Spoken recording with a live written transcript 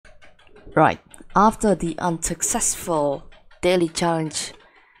Right, after the unsuccessful daily challenge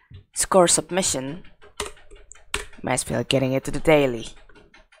score submission, might as well getting it to the daily.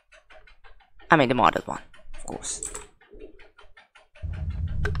 I mean the modded one, of course.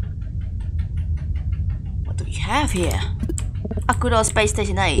 What do we have here? A good old Space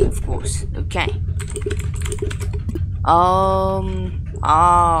Station A, of course. Okay. Oh,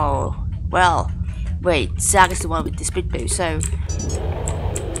 well, wait, Zack is the one with the split bow, so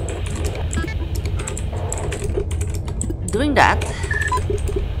doing that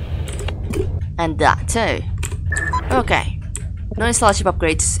and that too. Okay. No scholarship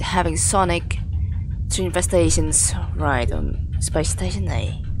upgrades, having Sonic 3 infestations right on Space Station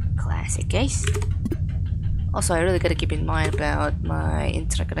A. Classic case. Also, I really gotta keep in mind about my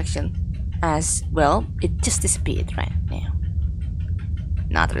internet connection, as well, it just disappeared right now.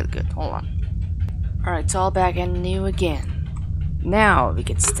 Not really good, hold on. Alright, it's all back and new again. Now we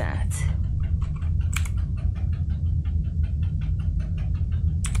can start.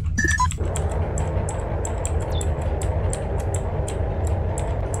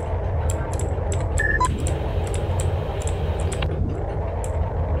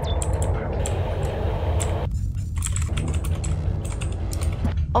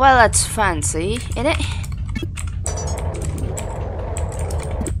 Oh, well, that's fancy, isn't it?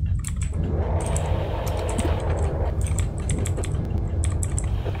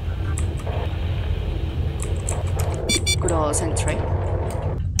 Good old sentry.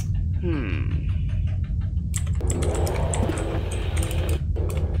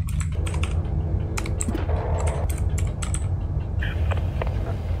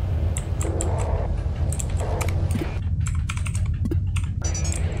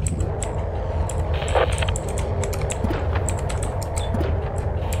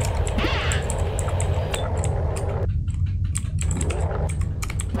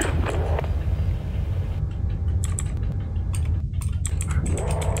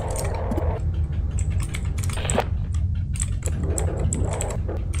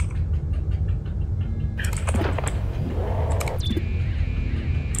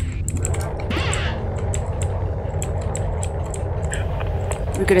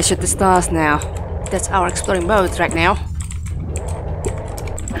 We're gonna shoot the stars now. That's our exploring mode right now.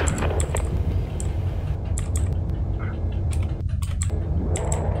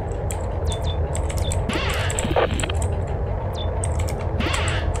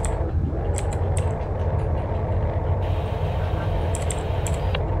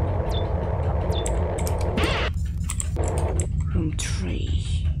 Room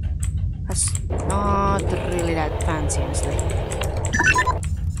 3. That's not really that fancy, honestly.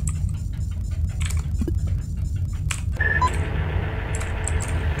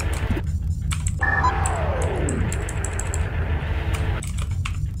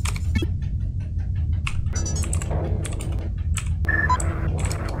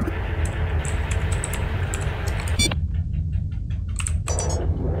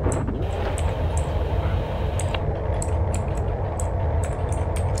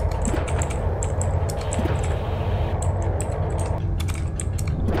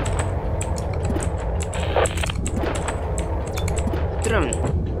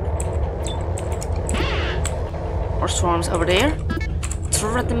 Or swarms over there.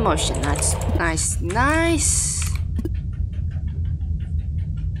 Turret in motion. That's nice.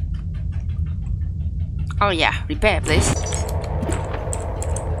 Oh yeah, repair please.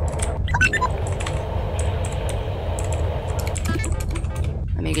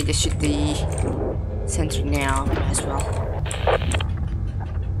 I mean, you can just shoot the sentry now as well.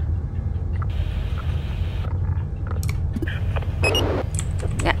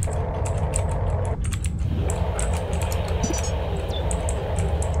 Yeah.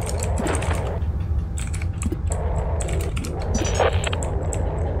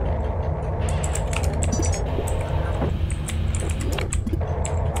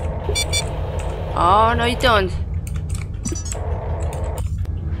 Oh, no you don't.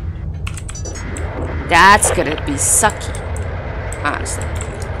 That's gonna be sucky, honestly.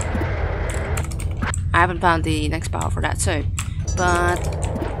 I haven't found the next power for that too, but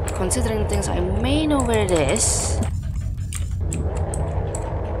considering things, I may know where it is.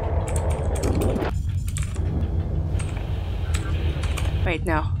 Wait,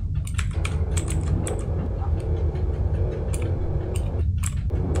 no.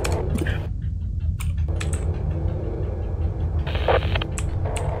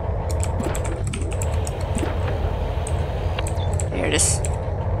 Here it is.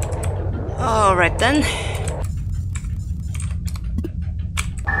 Alright then.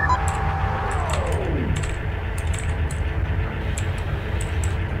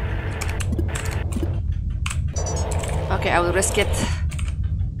 Okay, I will risk it.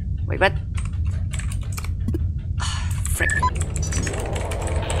 Wait, what? Frick.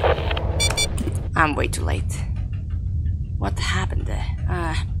 I'm way too late. What happened there?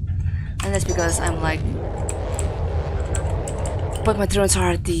 And that's because I'm like... But my drones are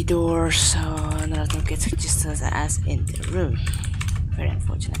at the door, so no gets just as ass in the room. Very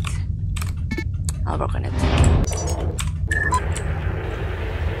unfortunate. I'll work on it.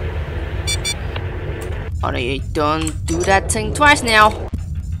 Oh no, you don't do that thing twice now!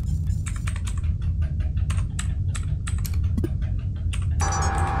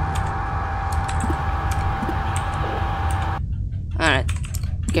 Alright,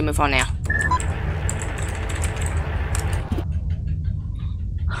 get me for now.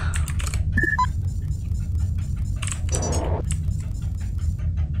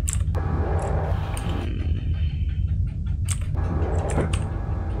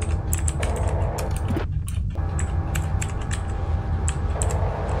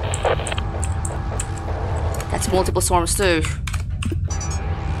 That's multiple swarms too.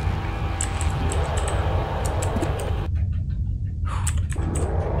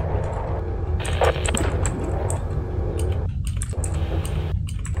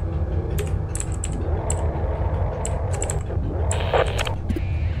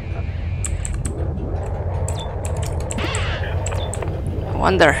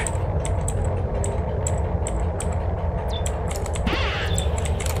 Wonder.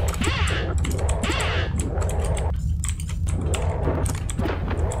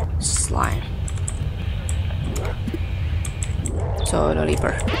 Slime. So no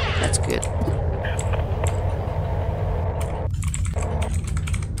leaper. That's good.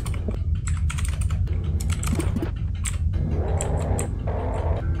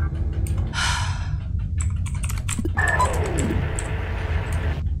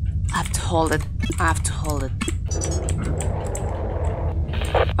 Hold it. I have to hold it.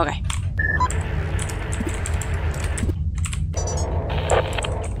 Okay.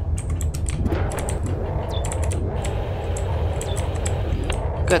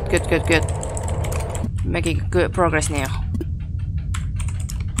 Good. Making good progress now.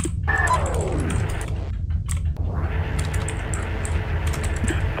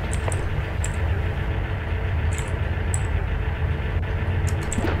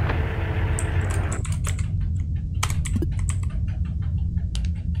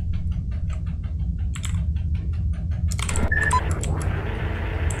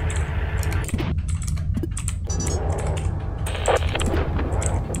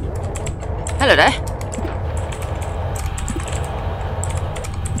 Hello there.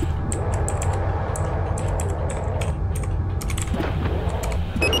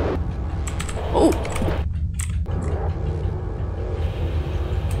 Oh.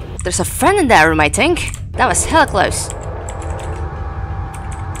 There's a friend in that room, I think. That was hella close.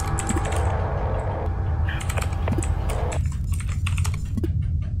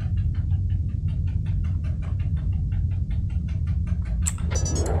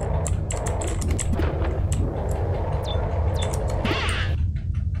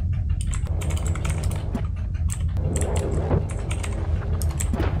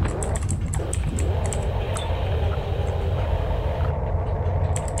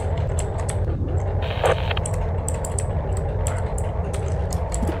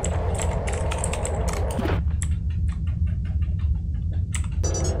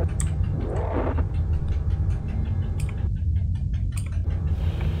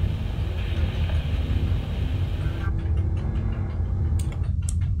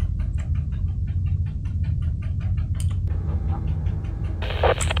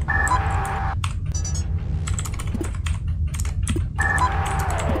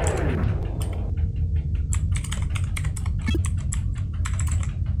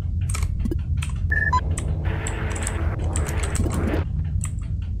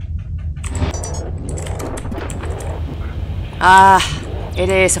 Ah, it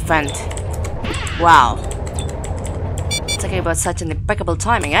is a friend. Wow. Talking about such an impeccable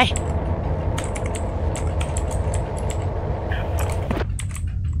timing, eh?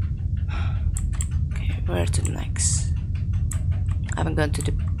 Okay, where to next? I haven't gone to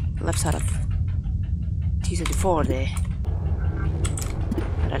the left side of T-34 there.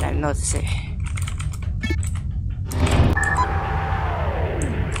 But I didn't notice it.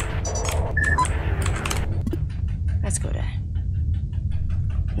 Let's go there.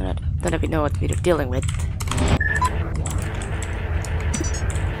 Don't even know what we're dealing with.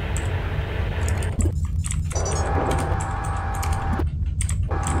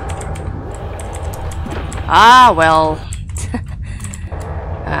 Ah, well.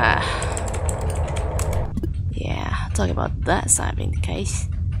 Yeah, talking about that side being the case.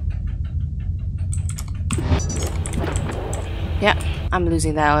 Yeah, I'm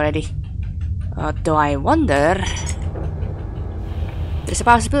losing that already. Though I wonder... There's a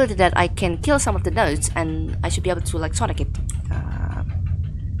possibility that I can kill some of the nodes and I should be able to like Sonic it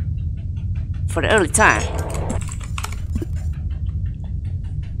for the early time.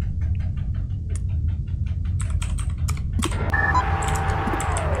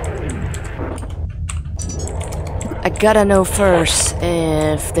 I gotta know first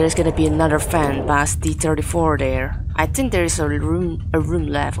if there's gonna be another fan past D34 there. I think there is a room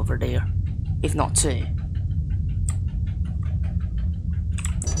left over there, if not two.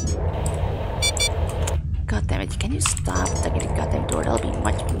 God damn it, can you stop attacking the goddamn door? That'll be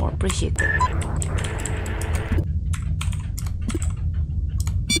much more appreciated.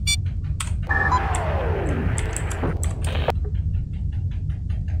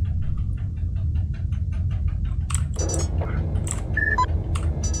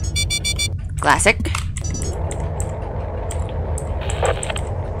 Classic.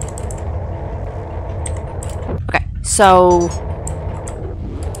 Okay, so...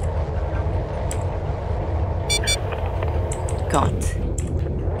 God.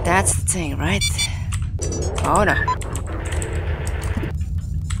 That's the thing, right? Oh no.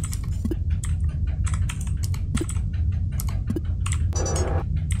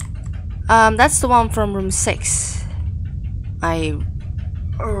 That's the one from room 6. I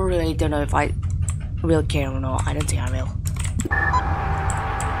really don't know if I will care or not. I don't think I will.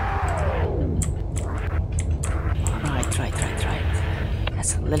 Right.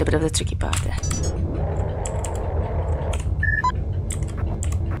 That's a little bit of the tricky part there.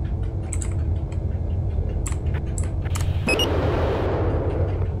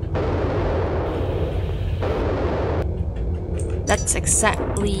 That's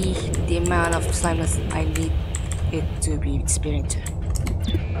exactly the amount of slime that I need it to be experienced.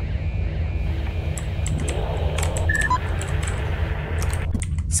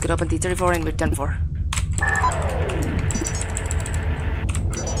 Let's get open D34 and we're done for.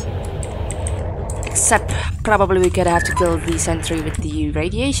 Except probably we're gonna have to kill the sentry with the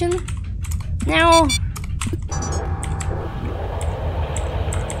radiation. No.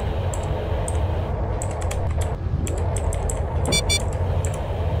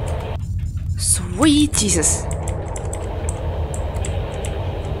 Sweet Jesus.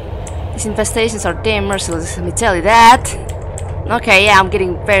 These infestations are damn merciless, let me tell you that. Okay, yeah, I'm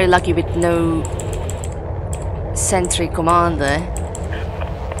getting very lucky with no sentry commander.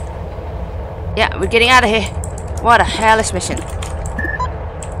 Yeah, we're getting out of here. What a hellish mission.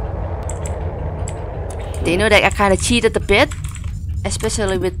 Do you know that I kind of cheated a bit?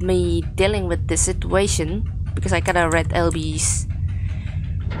 Especially with me dealing with this situation. Because I kinda read LB's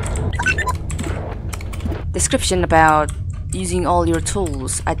description about using all your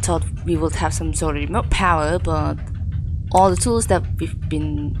tools. I thought we would have some sort of remote power, but all the tools that we've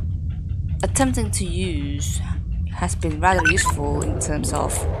been attempting to use has been rather useful in terms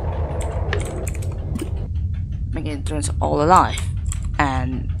of making the drones all alive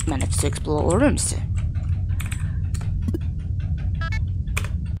and manage to explore all rooms too.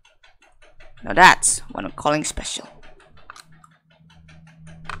 Now that's what I'm calling special.